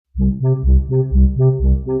Welcome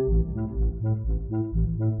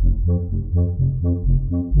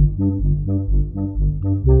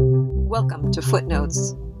to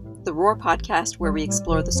Footnotes, the Roar podcast where we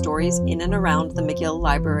explore the stories in and around the McGill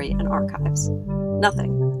Library and Archives.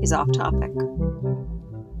 Nothing is off topic.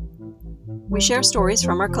 We share stories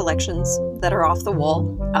from our collections that are off the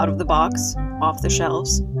wall, out of the box, off the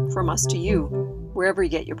shelves, from us to you, wherever you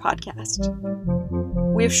get your podcast.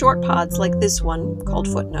 We have short pods like this one, called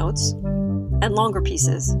Footnotes, and longer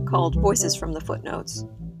pieces called Voices from the Footnotes.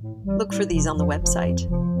 Look for these on the website.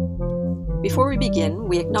 Before we begin,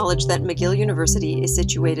 we acknowledge that McGill University is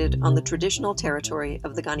situated on the traditional territory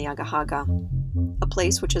of the Kanien'kehá:ka, a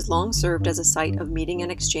place which has long served as a site of meeting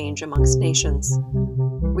and exchange amongst nations.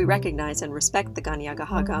 We recognize and respect the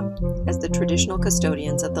Kanien'kehá:ka as the traditional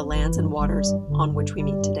custodians of the lands and waters on which we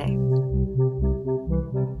meet today.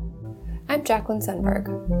 I'm Jacqueline Sundberg,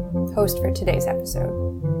 host for today's episode.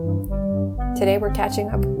 Today we're catching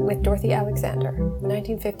up with Dorothy Alexander, the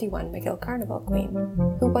 1951 McGill Carnival Queen,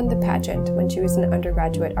 who won the pageant when she was an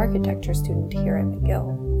undergraduate architecture student here at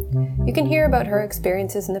McGill. You can hear about her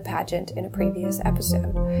experiences in the pageant in a previous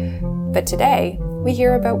episode, but today we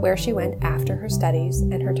hear about where she went after her studies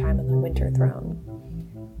and her time on the Winter Throne.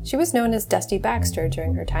 She was known as Dusty Baxter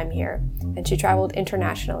during her time here, and she traveled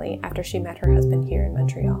internationally after she met her husband here in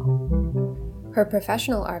Montreal. Her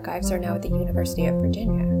professional archives are now at the University of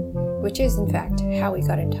Virginia, which is, in fact, how we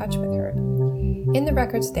got in touch with her. In the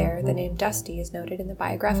records there, the name Dusty is noted in the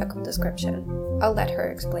biographical description. I'll let her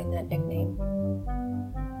explain that nickname.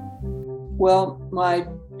 Well, my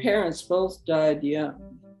parents both died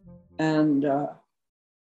young, and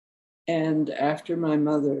after my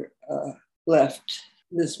mother left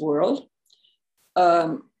this world,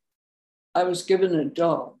 I was given a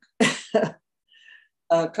dog,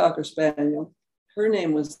 a Cocker Spaniel. Her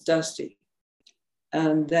name was Dusty.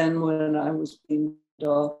 And then when I was being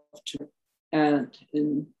off to an aunt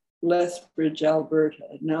in Lethbridge,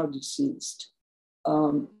 Alberta, now deceased,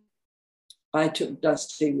 I took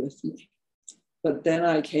Dusty with me. But then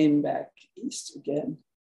I came back east again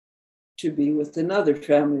to be with another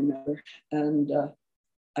family member, and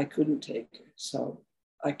I couldn't take her. So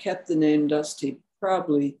I kept the name Dusty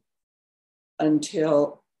probably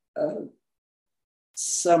until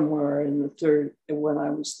somewhere in when I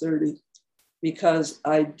was 30. Because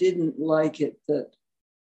I didn't like it that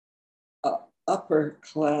upper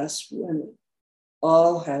class women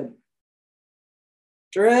all had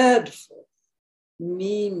dreadful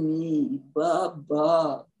me, ba,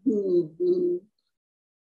 boo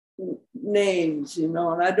names, and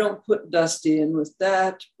I don't put Dusty in with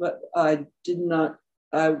that, but I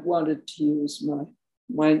wanted to use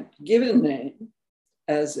my given name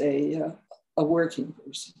as a working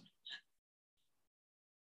person.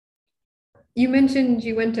 You mentioned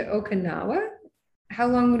you went to Okinawa. How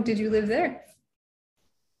long did you live there?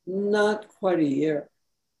 Not quite a year.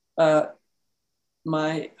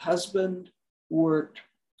 My husband worked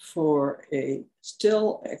for a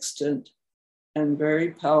still extant and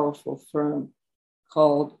very powerful firm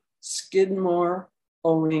called Skidmore,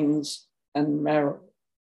 Owings, and Merrill.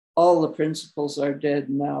 All the principals are dead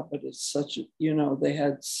now, but it's such they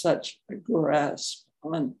had such a grasp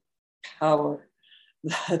on power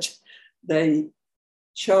that they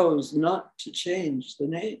chose not to change the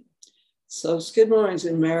name. So Skidmore, Owings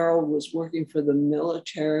and Merrill was working for the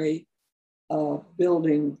military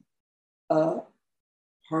building part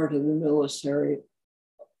of the military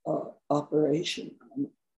operation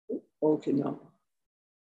on Okinawa.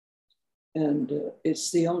 And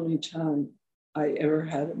it's the only time I ever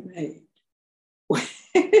had a maid.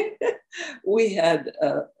 We had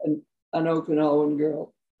an Okinawan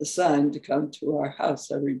girl assigned to come to our house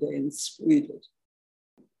every day and squeal it.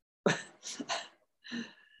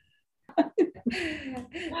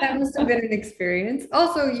 That must have been an experience.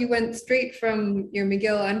 Also, you went straight from your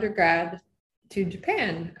McGill undergrad to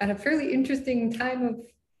Japan at a fairly interesting time of...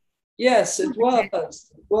 Yes, it was.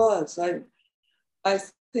 I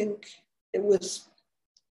think it was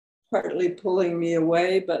partly pulling me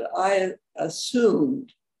away, but I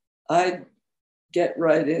assumed I'd get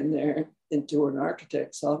right in there into an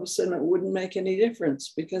architect's office and it wouldn't make any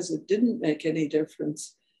difference, because it didn't make any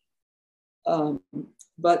difference.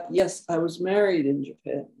 But yes, I was married in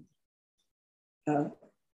Japan.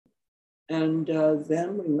 And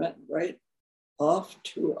then we went right off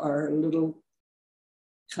to our little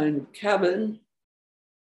kind of cabin,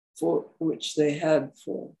 for which they had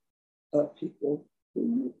for people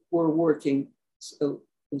who were working. So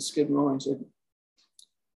in Skidmore,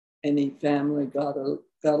 any family got a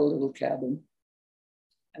little cabin,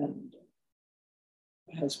 and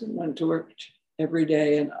my husband went to work every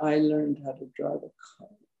day, and I learned how to drive a car.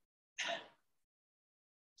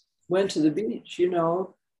 Went to the beach,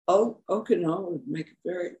 Okinawa would make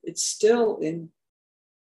it it's still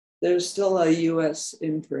there's still a US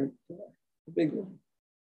imprint there, a big one.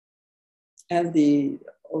 And the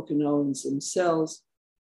Okinawans themselves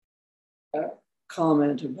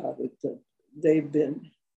comment about it, that they've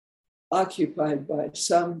been occupied by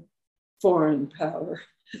some foreign power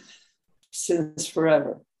since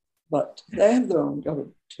forever, but they have their own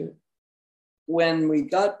government too. When we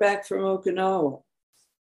got back from Okinawa,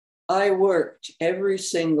 I worked every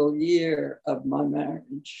single year of my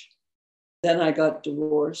marriage. Then I got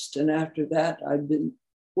divorced, and after that, I've been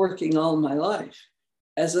working all my life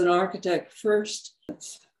as an architect first.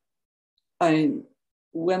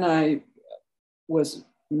 When I was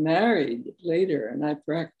married later, and I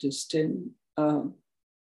practiced in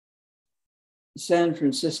San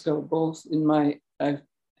Francisco, I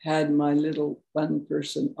had my little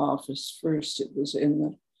one-person office first. It was in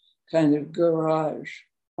the kind of garage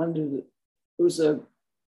it was a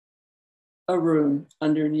room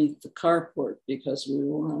underneath the carport because we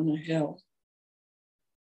were on a hill.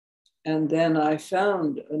 And then I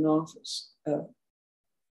found an office, an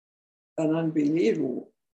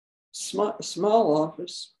unbelievable small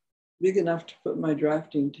office, big enough to put my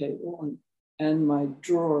drafting table on and my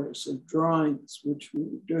drawers of drawings, which we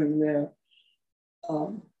were doing there.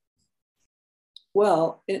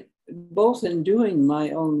 Both in doing my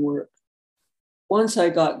own work, once I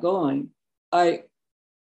got going, I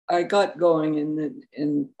got going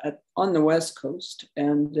on the West Coast,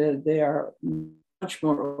 and they are much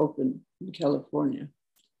more open in California,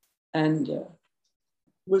 and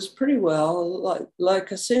was pretty well,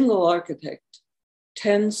 like a single architect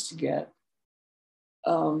tends to get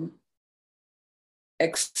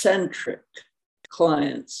eccentric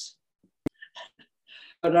clients.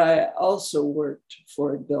 But I also worked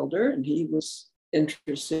for a builder, and he was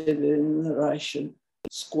interested in that I should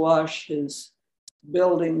squash his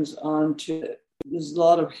buildings onto, there's a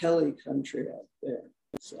lot of hilly country out there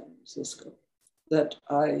in San Francisco, that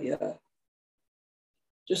I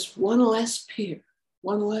just one less pier,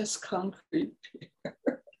 one less concrete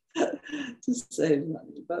pier to save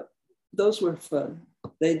money. But those were fun.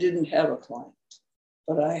 They didn't have a client,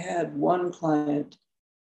 but I had one client.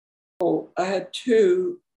 I had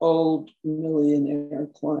two old millionaire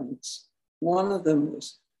clients. One of them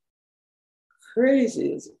was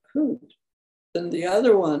crazy as a coot. And the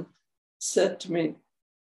other one said to me,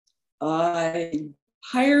 I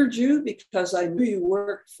hired you because I knew you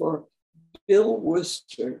worked for Bill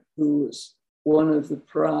Worcester, who was one of the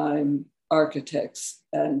prime architects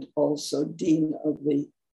and also dean of the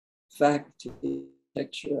faculty of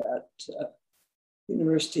architecture at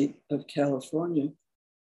University of California.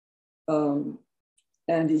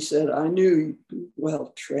 And he said, I knew you'd be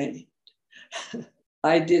well trained.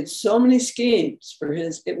 I did so many schemes for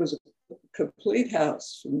his, it was a complete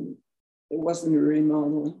house. It wasn't a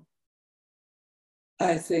remodeling.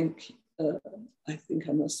 I think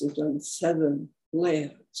I must have done 7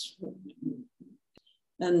 layouts.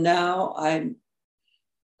 And now I'm,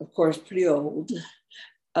 of course, pretty old.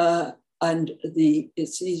 And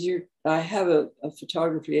it's easier. I have a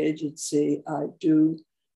photography agency. I do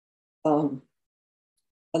a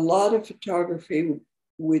lot of photography,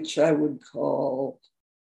 which I would call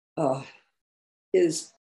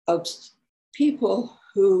is of people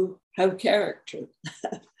who have character,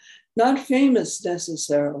 not famous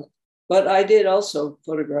necessarily, but I did also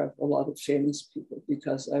photograph a lot of famous people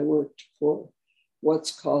because I worked for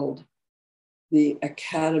what's called the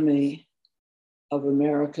Academy of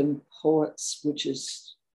American Poets, which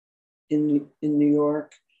is in New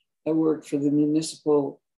York. I worked for the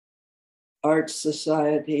Municipal Arts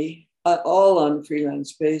Society, all on a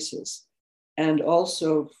freelance basis, and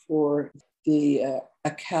also for the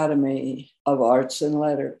Academy of Arts and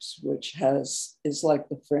Letters, which is like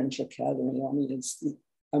the French Academy, only it's the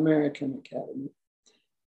American Academy.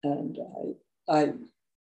 And I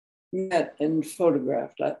met and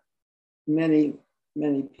photographed many,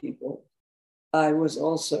 many people. I was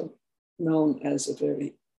also known as a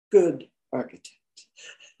very good architect.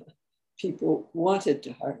 People wanted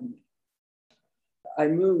to hire me. I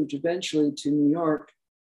moved eventually to New York,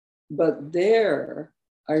 but there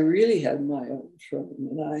I really had my own firm,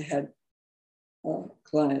 and I had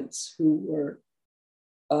clients who were,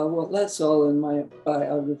 well, that's all in my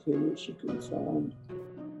biography, which you can find.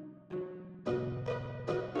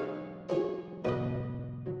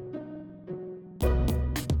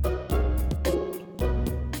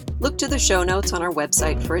 Look to the show notes on our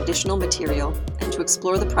website for additional material and to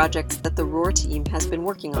explore the projects that the Roar team has been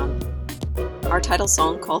working on. Our title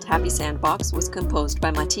song, called Happy Sandbox, was composed by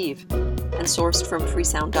Mativ and sourced from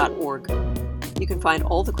freesound.org. You can find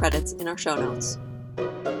all the credits in our show notes.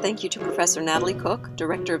 Thank you to Professor Natalie Cook,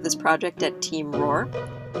 director of this project at Team Roar,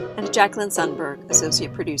 and to Jacqueline Sundberg,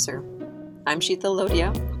 associate producer. I'm Sheetha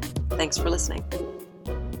Lodia. Thanks for listening.